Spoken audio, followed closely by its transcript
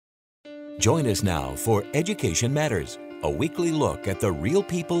Join us now for Education Matters, a weekly look at the real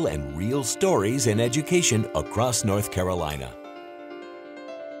people and real stories in education across North Carolina.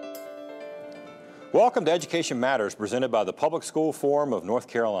 Welcome to Education Matters, presented by the Public School Forum of North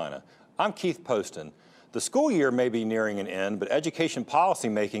Carolina. I'm Keith Poston. The school year may be nearing an end, but education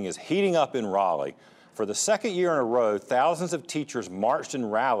policymaking is heating up in Raleigh. For the second year in a row, thousands of teachers marched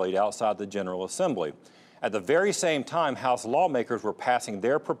and rallied outside the General Assembly. At the very same time, House lawmakers were passing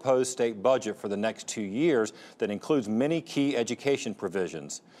their proposed state budget for the next 2 years that includes many key education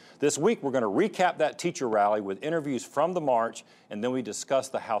provisions. This week, we're going to recap that teacher rally with interviews from the march, and then we discuss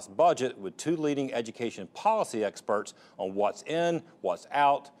the House budget with two leading education policy experts on what's in, what's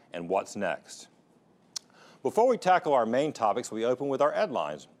out, and what's next. Before we tackle our main topics, we open with our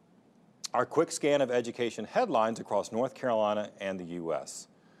headlines. Our quick scan of education headlines across North Carolina and the U.S.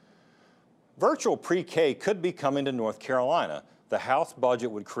 Virtual pre-K could be coming to North Carolina. The House budget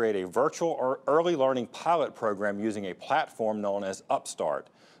would create a virtual or early learning pilot program using a platform known as Upstart.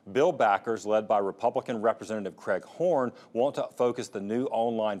 Bill backers, led by Republican Representative Craig Horn, want to focus the new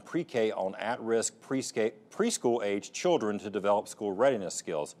online pre-K on at-risk preschool-age children to develop school readiness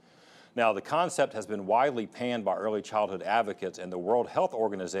skills. Now, the concept has been widely panned by early childhood advocates, and the World Health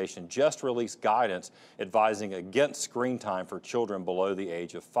Organization just released guidance advising against screen time for children below the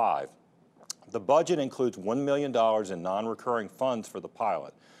age of 5. The budget includes $1 million in non-recurring funds for the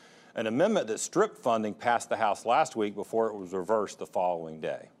pilot. An amendment that stripped funding passed the House last week before it was reversed the following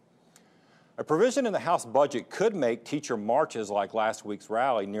day. A provision in the House budget could make teacher marches like last week's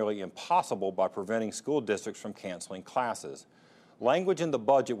rally nearly impossible by preventing school districts from canceling classes. Language in the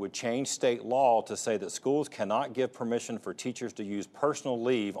budget would change state law to say that schools cannot give permission for teachers to use personal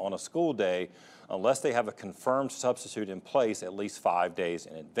leave on a school day unless they have a confirmed substitute in place at least 5 days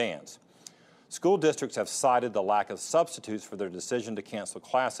in advance. School districts have cited the lack of substitutes for their decision to cancel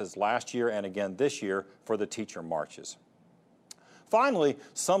classes last year and again this year for the teacher marches. Finally,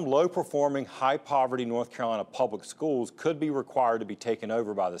 some low-performing, high-poverty North Carolina public schools could be required to be taken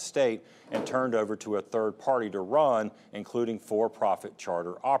over by the state and turned over to a third party to run, including for-profit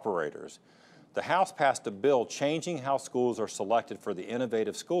charter operators. The House passed a bill changing how schools are selected for the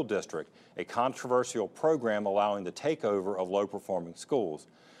Innovative School District, a controversial program allowing the takeover of low-performing schools.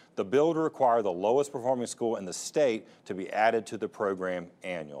 The bill would require the lowest performing school in the state to be added to the program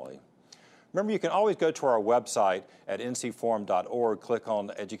annually. Remember, you can always go to our website at ncforum.org, click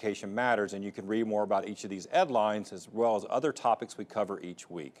on Education Matters, and you can read more about each of these headlines as well as other topics we cover each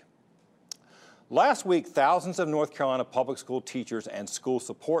week. Last week, thousands of North Carolina public school teachers and school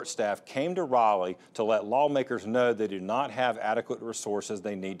support staff came to Raleigh to let lawmakers know they do not have adequate resources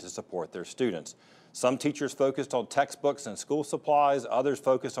they need to support their students. Some teachers focused on textbooks and school supplies, others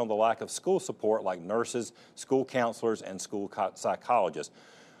focused on the lack of school support like nurses, school counselors, and school psychologists.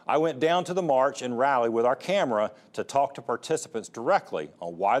 I went down to the march and rally with our camera to talk to participants directly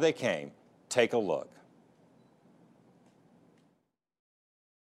on why they came. Take a look.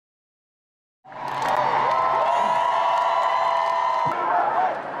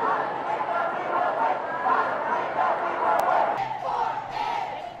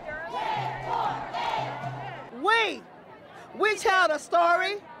 We tell the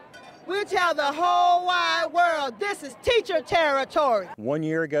story. We tell the whole wide world this is teacher territory. 1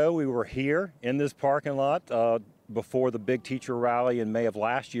 year ago, we were here in this parking lot before the big teacher rally in May of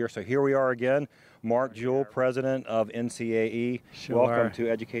last year. So here we are again. Mark Jewell, president of NCAE. Sure. Welcome to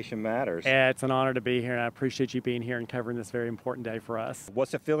Education Matters. It's an honor to be here, and I appreciate you being here and covering this very important day for us.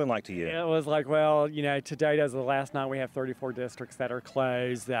 What's it feeling like to you? It was like, well, you know, today as of the last night, we have 34 districts that are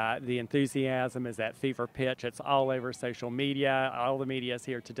closed. The enthusiasm is at fever pitch. It's all over social media. All the media is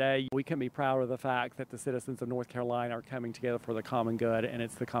here today. We can be proud of the fact that the citizens of North Carolina are coming together for the common good, and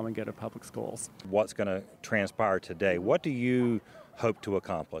it's the common good of public schools. What's going to transpire today? What do you hope to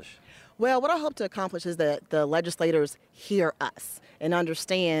accomplish? Well, what I hope to accomplish is that the legislators hear us and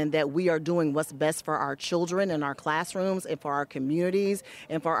understand that we are doing what's best for our children in our classrooms and for our communities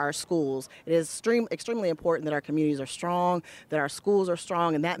and for our schools. It is extremely important that our communities are strong, that our schools are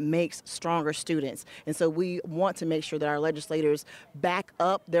strong, and that makes stronger students. And so we want to make sure that our legislators back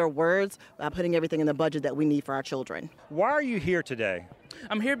up their words by putting everything in the budget that we need for our children. Why are you here today?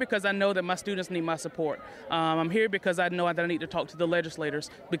 I'm here because I know that my students need my support. I'm here because I know that I need to talk to the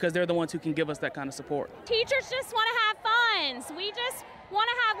legislators because they're the ones who can give us that kind of support. Teachers just want to have funds. We just want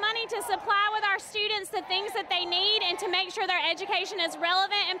to have money to supply with our students the things that they need and to make sure their education is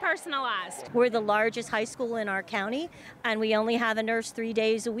relevant and personalized. We're the largest high school in our county, and we only have a nurse 3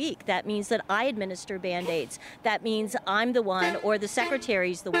 days a week. That means that I administer Band-Aids. That means I'm the one, or the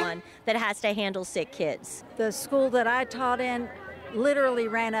secretary's the one, that has to handle sick kids. The school that I taught in literally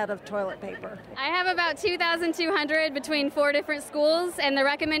ran out of toilet paper. I have about 2,200 between 4 different schools, and the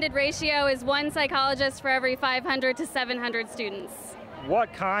recommended ratio is 1 psychologist for every 500 to 700 students.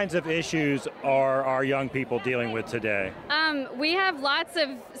 What kinds of issues are our young people dealing with today? We have lots of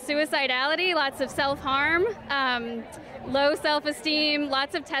suicidality, lots of self-harm, low self-esteem,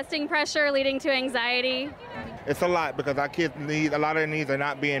 lots of testing pressure leading to anxiety. It's a lot because our kids a lot of their needs are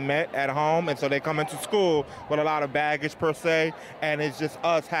not being met at home, and so they come into school with a lot of baggage per se, and it's just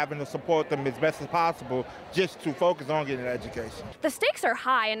us having to support them as best as possible just to focus on getting an education. The stakes are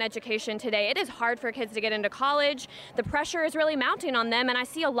high in education today. It is hard for kids to get into college. The pressure is really mounting on them, and I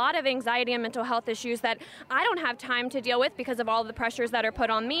see a lot of anxiety and mental health issues that I don't have time to deal with because of all the pressures that are put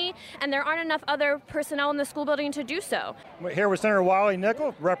on me, and there aren't enough other personnel in the school building to do so. We're here with Senator Wiley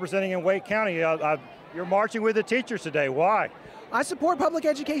Nickel, representing in Wake County. You're marching with the teachers today. Why? I support public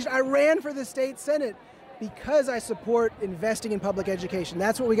education. I ran for the state senate because I support investing in public education.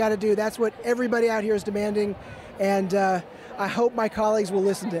 That's what we got to do. That's what everybody out here is demanding, and I hope my colleagues will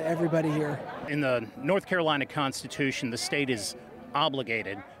listen to everybody here. In the North Carolina Constitution, the state is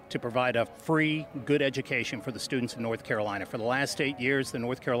obligated to provide a free, good education for the students of North Carolina. For the last 8 years, the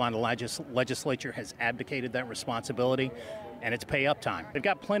North Carolina legislature has abdicated that responsibility, and it's pay up time. They've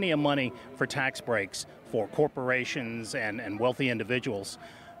got plenty of money for tax breaks for corporations and wealthy individuals.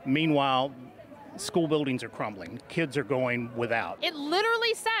 Meanwhile, school buildings are crumbling. Kids are going without. It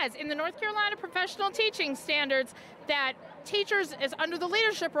literally says in the North Carolina professional teaching standards that teachers is under the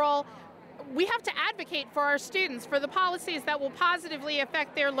leadership role. We have to advocate for our students, for the policies that will positively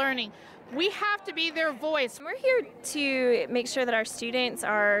affect their learning. We have to be their voice. We're here to make sure that our students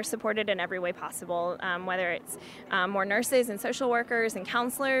are supported in every way possible, whether it's more nurses and social workers and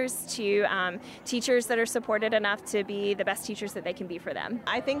counselors to teachers that are supported enough to be the best teachers that they can be for them.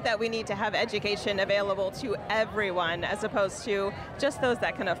 I think that we need to have education available to everyone as opposed to just those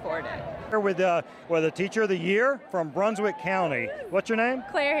that can afford it. Here with the Teacher of the Year from Brunswick County. What's your name?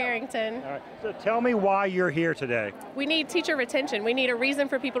 Claire Harrington. All right. So tell me why you're here today. We need teacher retention. We need a reason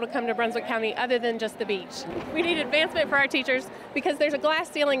for people to come to Brunswick County other than just the beach. We need advancement for our teachers because there's a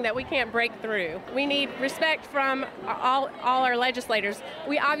glass ceiling that we can't break through. We need respect from all our legislators.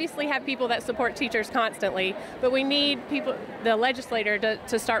 We obviously have people that support teachers constantly, but we need people, the legislator,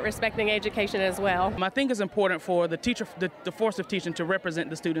 to start respecting education as well. I think it's important for the teacher, the force of teaching, to represent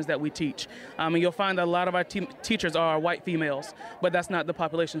the students that we teach. And you'll find that a lot of our teachers are white females, but that's not the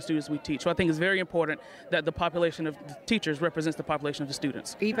population of students we teach. So I think it's very important that the population of the teachers represents the population of the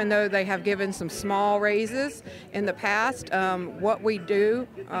students. Even though they have given some small raises in the past, what we do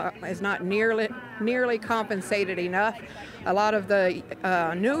is not nearly compensated enough. A lot of the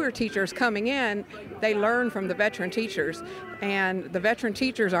newer teachers coming in, they learn from the veteran teachers, and the veteran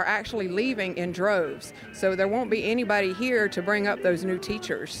teachers are actually leaving in droves. So there won't be anybody here to bring up those new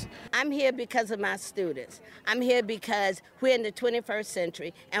teachers. I'm here because of my students. I'm here because we're in the 21st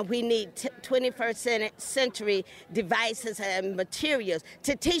century and we need 21st century devices and materials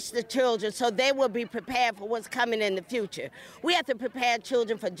to teach the children so they will be prepared for what's coming in the future. We have to prepare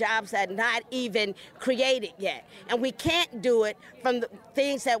children for jobs that are not even created yet. And we can't do it from the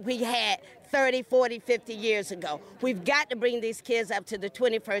things that we had 30, 40, 50 years ago. We've got to bring these kids up to the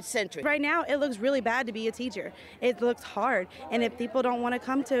 21st century. Right now, it looks really bad to be a teacher. It looks hard. And if people don't want to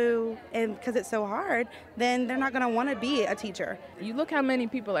come to, and because it's so hard, then they're not going to want to be a teacher. You look how many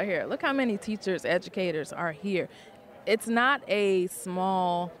people are here. Look how many teachers, educators are here. It's not a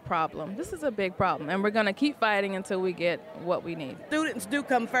small problem. This is a big problem, and we're going to keep fighting until we get what we need. Students do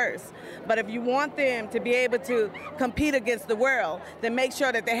come first, but if you want them to be able to compete against the world, then make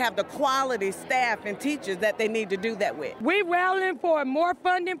sure that they have the quality staff and teachers that they need to do that with. We're rallying for more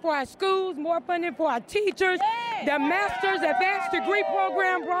funding for our schools, more funding for our teachers, the master's advanced degree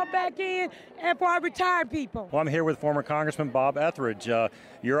program brought back in, and for our retired people. Well, I'm here with former Congressman Bob Etheridge.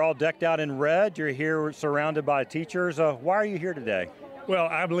 You're all decked out in red. You're here surrounded by teachers. Why are you here today? Well,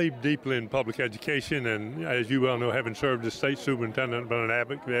 I believe deeply in public education, and as you well know, having served as state superintendent, been an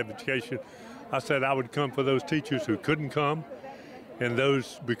advocate of education, I said I would come for those teachers who couldn't come, and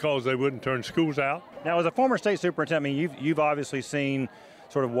those because they wouldn't turn schools out. Now, as a former state superintendent, I mean, you've obviously seen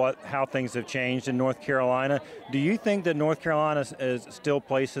sort of how things have changed in North Carolina. Do you think that North Carolina still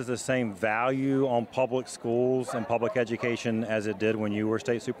places the same value on public schools and public education as it did when you were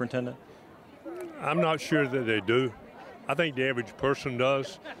state superintendent? I'm not sure that they do. I think the average person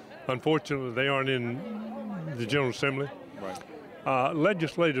does. Unfortunately, they aren't in the General Assembly. Right.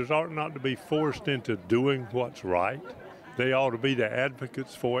 Legislators ought not to be forced into doing what's right. They ought to be the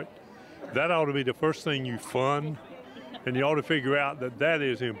advocates for it. That ought to be the first thing you fund. And you ought to figure out that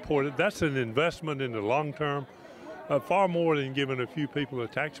is important. That's an investment in the long term far more than giving a few people a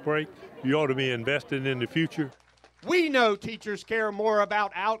tax break. You ought to be investing in the future. We know teachers care more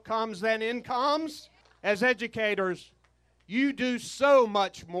about outcomes than incomes. As educators, you do so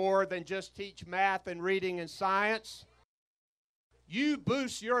much more than just teach math and reading and science. You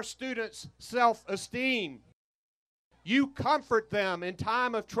boost your students' self-esteem. You comfort them in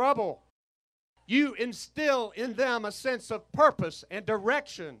time of trouble. You instill in them a sense of purpose and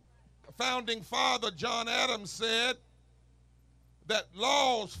direction. Founding father John Adams said that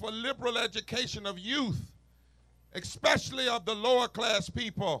laws for liberal education of youth, especially of the lower class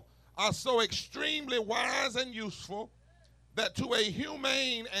people, are so extremely wise and useful that to a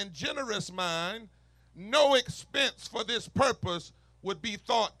humane and generous mind, no expense for this purpose would be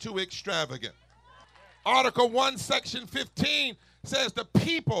thought too extravagant. Article 1, Section 15 says the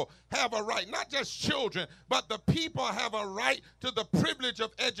people have a right, not just children, but the people have a right to the privilege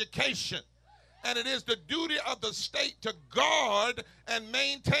of education. And it is the duty of the state to guard and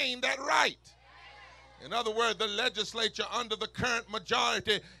maintain that right. In other words, the legislature under the current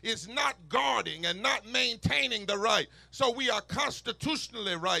majority is not guarding and not maintaining the right. So we are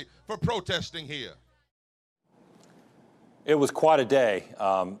constitutionally right for protesting here. It was quite a day.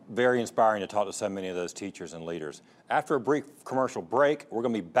 Very inspiring to talk to so many of those teachers and leaders. After a brief commercial break, we're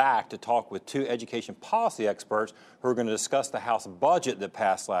going to be back to talk with two education policy experts who are going to discuss the House budget that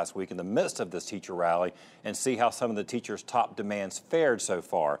passed last week in the midst of this teacher rally and see how some of the teachers' top demands fared so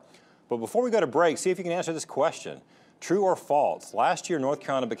far. But before we go to break, see if you can answer this question. True or false? Last year, North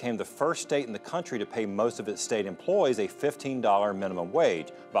Carolina became the first state in the country to pay most of its state employees a $15 minimum wage,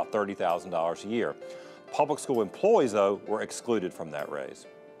 about $30,000 a year. Public school employees, though, were excluded from that raise.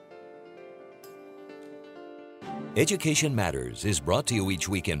 Education Matters is brought to you each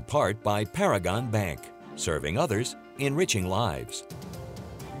week in part by Paragon Bank, serving others, enriching lives.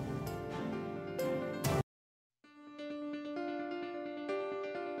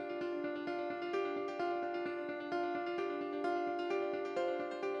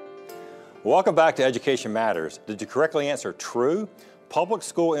 Welcome back to Education Matters. Did you correctly answer true? Public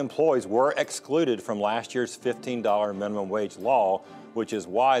school employees were excluded from last year's $15 minimum wage law, which is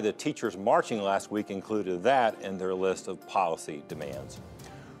why the teachers marching last week included that in their list of policy demands.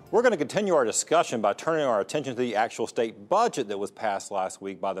 We're going to continue our discussion by turning our attention to the actual state budget that was passed last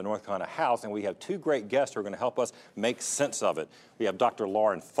week by the North Carolina House, and we have two great guests who are going to help us make sense of it. We have Dr.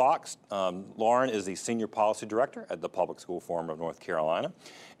 Lauren Fox. Lauren is the Senior Policy Director at the Public School Forum of North Carolina,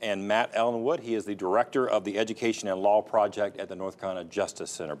 and Matt Ellinwood. He is the Director of the Education and Law Project at the North Carolina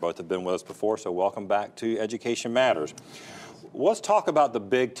Justice Center. Both have been with us before, so welcome back to Education Matters. Let's talk about the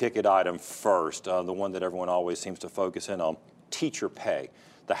big ticket item first, the one that everyone always seems to focus in on, teacher pay.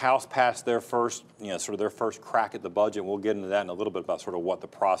 The House passed their first, their first crack at the budget. We'll get into that in a little bit about sort of what the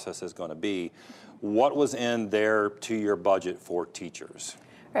process is going to be. What was in their two-year budget for teachers?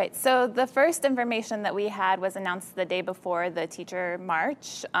 Right, so the first information that we had was announced the day before the teacher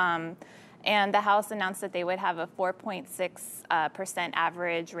march, and the House announced that they would have a 4.6%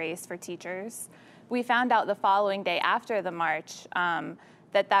 average raise for teachers. We found out the following day after the march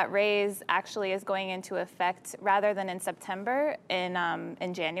that raise actually is going into effect rather than in September,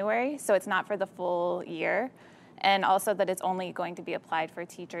 in January, so it's not for the full year, and also that it's only going to be applied for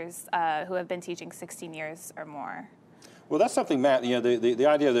teachers who have been teaching 16 years or more. Well, that's something, Matt, the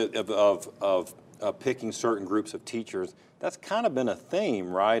idea of picking certain groups of teachers, that's kind of been a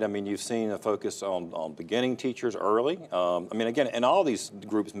theme, right? I mean, you've seen a focus on beginning teachers early. Again, and all these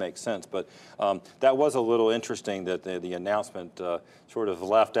groups make sense, but that was a little interesting that the announcement sort of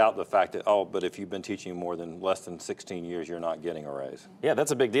left out the fact that, but if you've been teaching less than 16 years, you're not getting a raise. Yeah,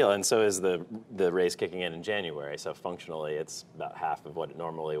 that's a big deal, and so is the raise kicking in January, so functionally it's about half of what it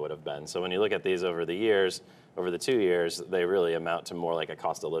normally would have been. So when you look at these over the years, over the 2 years, they really amount to more like a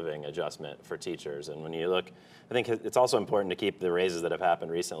cost of living adjustment for teachers. And when you look, I think it's also important to keep the raises that have happened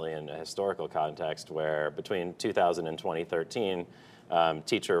recently in a historical context, where between 2000 and 2013,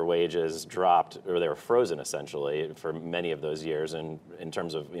 teacher wages dropped, or they were frozen essentially for many of those years. And in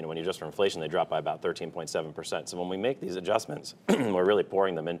terms of, when you adjust for inflation, they dropped by about 13.7%. So when we make these adjustments, we're really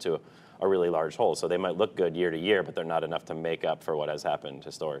pouring them into a really large hole. So they might look good year to year, but they're not enough to make up for what has happened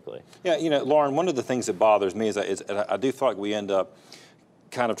historically. Yeah, Lauren, one of the things that bothers me is I do feel like we end up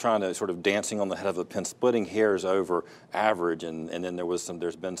kind of trying to sort of dancing on the head of a pin, splitting hairs over average, and then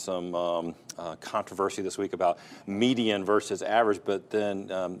there's been some controversy this week about median versus average, but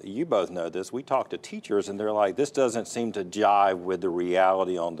then you both know this. We talk to teachers, and they're like, this doesn't seem to jive with the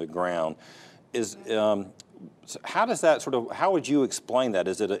reality on the ground. So how does that how would you explain that?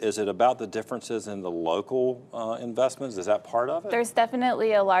 Is it about the differences in the local investments? Is that part of it? There's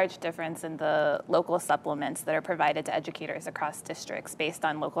definitely a large difference in the local supplements that are provided to educators across districts based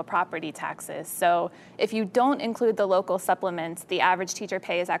on local property taxes. So if you don't include the local supplements, the average teacher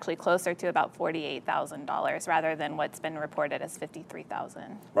pay is actually closer to about $48,000 rather than what's been reported as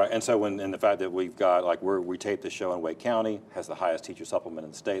 $53,000. Right, and so in the fact that we've got, like, we tape the show in Wake County, has the highest teacher supplement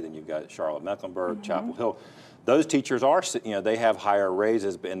in the state, then you've got Charlotte Mecklenburg, Chapel Hill. Those teachers are, they have higher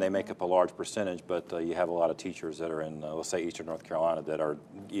raises, and they make up a large percentage, but you have a lot of teachers that are in, let's say, Eastern North Carolina that are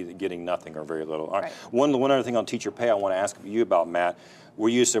either getting nothing or very little. All right. One other thing on teacher pay I want to ask you about, Matt. Were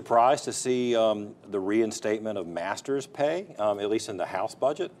you surprised to see the reinstatement of master's pay, at least in the House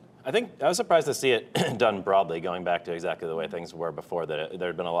budget? I think I was surprised to see it done broadly, going back to exactly the way things were before. That there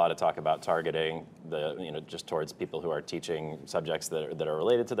had been a lot of talk about targeting just towards people who are teaching subjects that are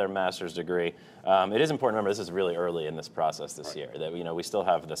related to their master's degree. It is important to remember this is really early in this process this year. That we still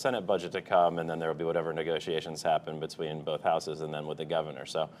have the Senate budget to come, and then there will be whatever negotiations happen between both houses and then with the governor.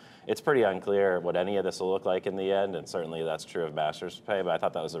 So it's pretty unclear what any of this will look like in the end, and certainly that's true of master's pay. But I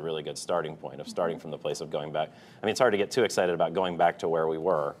thought that was a really good starting point of starting from the place of going back. I mean, it's hard to get too excited about going back to where we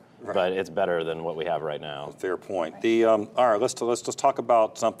were. Right. But it's better than what we have right now. Fair point. All right, let's just talk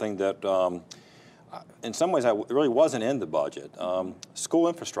about something that, in some ways, that really wasn't in the budget. School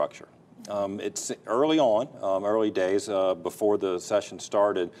infrastructure. It's early on, early days before the session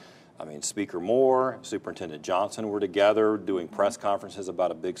started. I mean, Speaker Moore, Superintendent Johnson were together doing press conferences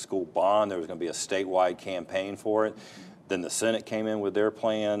about a big school bond. There was going to be a statewide campaign for it. Then the Senate came in with their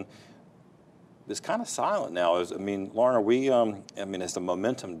plan. It's kind of silent now. Lauren, has the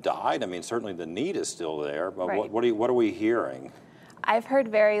momentum died? I mean, certainly the need is still there, but right. What are we hearing? I've heard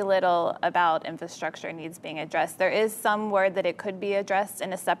very little about infrastructure needs being addressed. There is some word that it could be addressed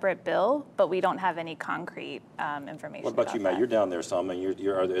in a separate bill, but we don't have any concrete information. What about you, Matt? You're down there some,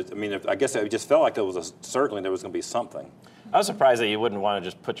 and I guess it just felt like certainly there was going to be something. I was surprised that you wouldn't want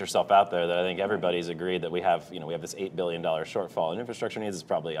to just put yourself out there. That I think everybody's agreed that we have this $8 billion shortfall in infrastructure needs. Is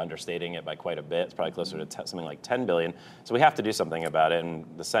probably understating it by quite a bit. It's probably closer to something like $10 billion. So we have to do something about it, and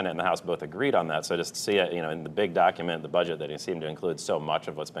the Senate and the House both agreed on that. So just to see it, in the big document, the budget that seemed to include so much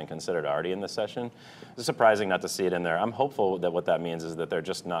of what's been considered already in this session, it's surprising not to see it in there. I'm hopeful that what that means is that they're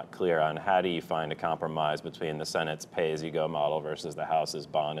just not clear on how do you find a compromise between the Senate's pay-as-you-go model versus the House's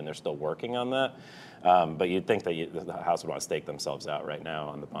bond, and they're still working on that. But you'd think that the House would want to stake themselves out right now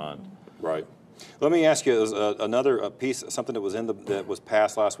on the bond. Right. Let me ask you another piece, something that was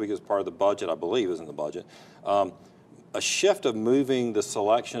passed last week as part of the budget, I believe is in the budget. A shift of moving the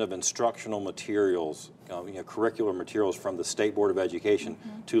selection of instructional materials, curricular materials from the State Board of Education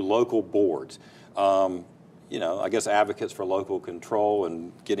to local boards. I guess advocates for local control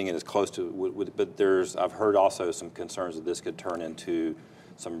and getting it as close to, but I've heard also some concerns that this could turn into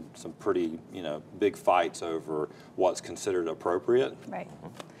some pretty big fights over what's considered appropriate.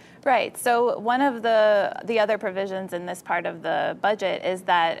 Right. So one of the other provisions in this part of the budget is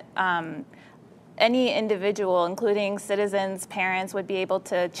that any individual, including citizens, parents, would be able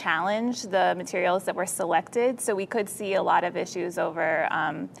to challenge the materials that were selected. So we could see a lot of issues over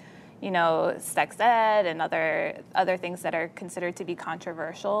sex ed and other things that are considered to be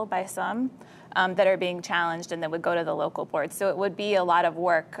controversial by some that are being challenged and that would go to the local boards. So it would be a lot of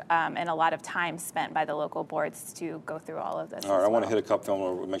work and a lot of time spent by the local boards to go through all of this. All right, I want to hit a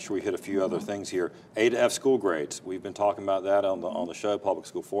couple, make sure we hit a few other things here. A to F school grades. We've been talking about that on the show. Public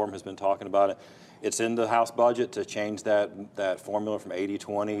School Forum has been talking about it. It's in the House budget to change that formula from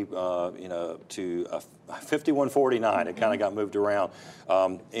 80-20, to 51-49. It kind of got moved around.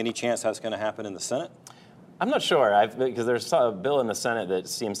 Any chance that's going to happen in the Senate? I'm not sure, because there's a bill in the Senate that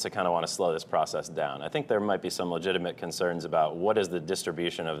seems to kind of want to slow this process down. I think there might be some legitimate concerns about what does the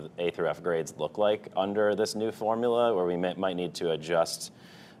distribution of A through F grades look like under this new formula, where we might need to adjust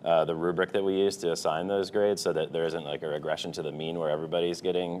the rubric that we use to assign those grades so that there isn't like a regression to the mean where everybody's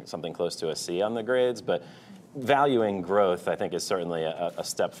getting something close to a C on the grades. But valuing growth, I think, is certainly a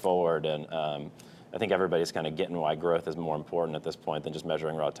step forward, and I think everybody's kind of getting why growth is more important at this point than just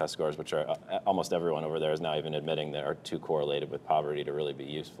measuring raw test scores, which are almost everyone over there is now even admitting that are too correlated with poverty to really be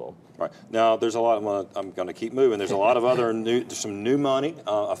useful. Right. Now, there's a lot, I'm going to keep moving. There's a lot of other some new money,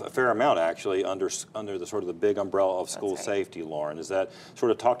 a fair amount actually, under the sort of the big umbrella of school safety, Lauren. Is that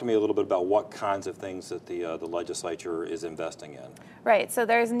talk to me a little bit about what kinds of things that the legislature is investing in? Right. So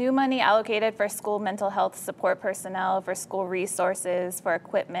there's new money allocated for school mental health support personnel, for school resources, for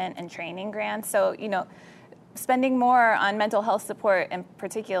equipment and training grants. So, spending more on mental health support in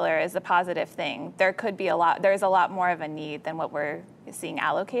particular is a positive thing. There's a lot more of a need than what we're seeing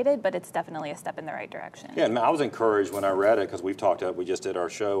allocated, but it's definitely a step in the right direction. Yeah, and I was encouraged when I read it, because we just did our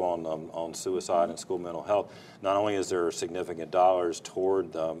show on suicide and school mental health. Not only is there significant dollars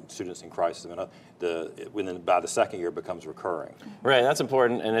toward students in crisis, by the second year it becomes recurring. Right, that's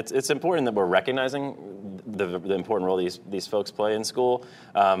important, and it's important that we're recognizing the important role these folks play in school.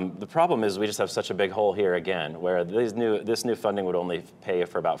 The problem is we just have such a big hole here again, where this new funding would only pay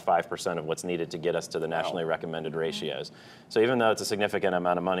for about 5% of what's needed to get us to the nationally recommended ratios. So even though it's a significant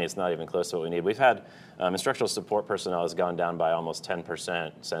amount of money, it's not even close to what we need. We've had instructional support personnel has gone down by almost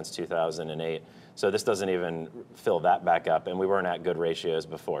 10% since 2008. So this doesn't even fill that back up, and we weren't at good ratios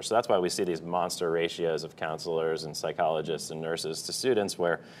before. So that's why we see these monster ratios of counselors and psychologists and nurses to students,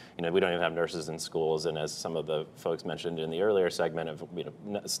 where we don't even have nurses in schools, and as some of the folks mentioned in the earlier segment of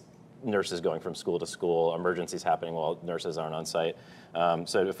nurses going from school to school, emergencies happening while nurses aren't on site.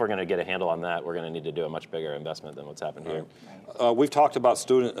 So if we're going to get a handle on that, we're going to need to do a much bigger investment than what's happened here. We've talked about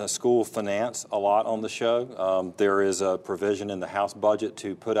school finance a lot on the show. There is a provision in the House budget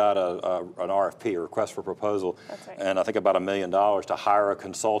to put out an RFP, a request for proposal, and I think about $1 million to hire a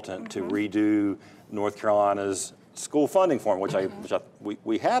consultant to redo North Carolina's school funding form,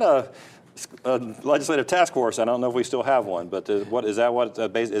 we had a legislative task force. I don't know if we still have one, but is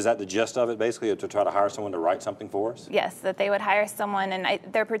that the gist of it, basically, to try to hire someone to write something for us? Yes, that they would hire someone, and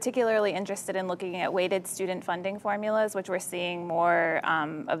they're particularly interested in looking at weighted student funding formulas, which we're seeing more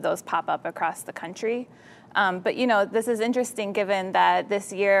of those pop up across the country. But this is interesting given that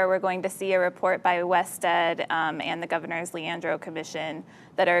this year we're going to see a report by Wested and the Governor's Leandro Commission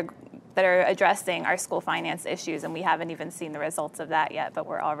that are addressing our school finance issues, and we haven't even seen the results of that yet, but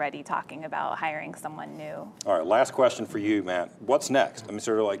we're already talking about hiring someone new. All right, last question for you, Matt. What's next? I mean,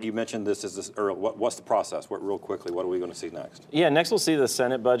 sort of like you mentioned what's the process? Real quickly, what are we going to see next? Yeah, next we'll see the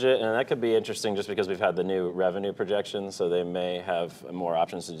Senate budget, and that could be interesting just because we've had the new revenue projections, so they may have more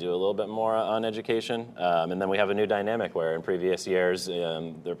options to do a little bit more on education. And then we have a new dynamic where in previous years,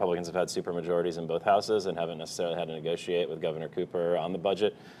 the Republicans have had supermajorities in both houses and haven't necessarily had to negotiate with Governor Cooper on the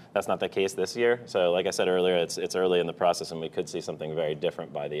budget. That's not the case this year. So like I said earlier, it's early in the process, and we could see something very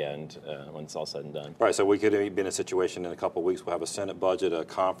different by the end when it's all said and done. Right, so we could be in a situation in a couple of weeks, we'll have a Senate budget, a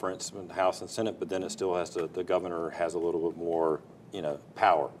conference, House and Senate, but then it still has to, the governor has a little bit more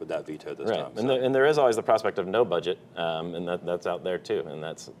power with that veto this time. And there is always the prospect of no budget, and that's out there too, and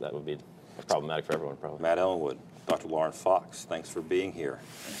that would be problematic for everyone probably. Matt Ellinwood, Dr. Lauren Fox, thanks for being here.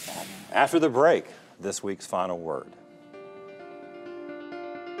 After the break, this week's final word.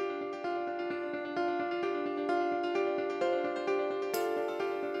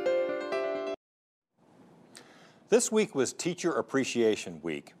 This week was Teacher Appreciation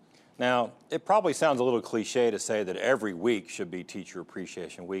Week. Now, it probably sounds a little cliche to say that every week should be Teacher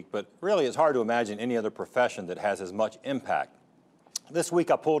Appreciation Week, but really it's hard to imagine any other profession that has as much impact. This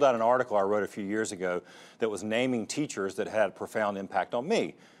week I pulled out an article I wrote a few years ago that was naming teachers that had a profound impact on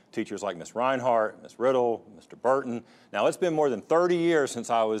me. Teachers like Ms. Reinhardt, Ms. Riddle, Mr. Burton. Now, it's been more than 30 years since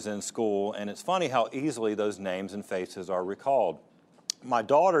I was in school, and it's funny how easily those names and faces are recalled. My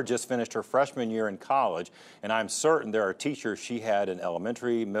daughter just finished her freshman year in college, and I'm certain there are teachers she had in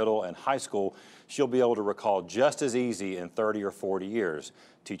elementary, middle, and high school she'll be able to recall just as easy in 30 or 40 years.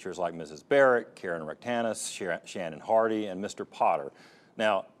 Teachers like Mrs. Barrett, Karen Rectanis, Shannon Hardy, and Mr. Potter.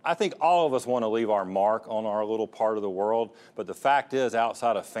 Now, I think all of us want to leave our mark on our little part of the world, but the fact is,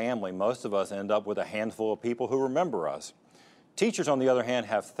 outside of family, most of us end up with a handful of people who remember us. Teachers, on the other hand,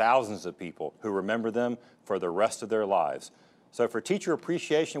 have thousands of people who remember them for the rest of their lives. So for Teacher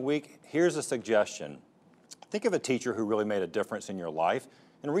Appreciation Week, here's a suggestion. Think of a teacher who really made a difference in your life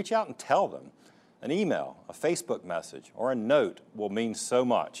and reach out and tell them. An email, a Facebook message, or a note will mean so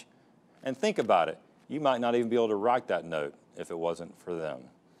much. And think about it. You might not even be able to write that note if it wasn't for them.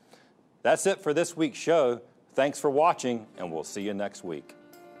 That's it for this week's show. Thanks for watching, and we'll see you next week.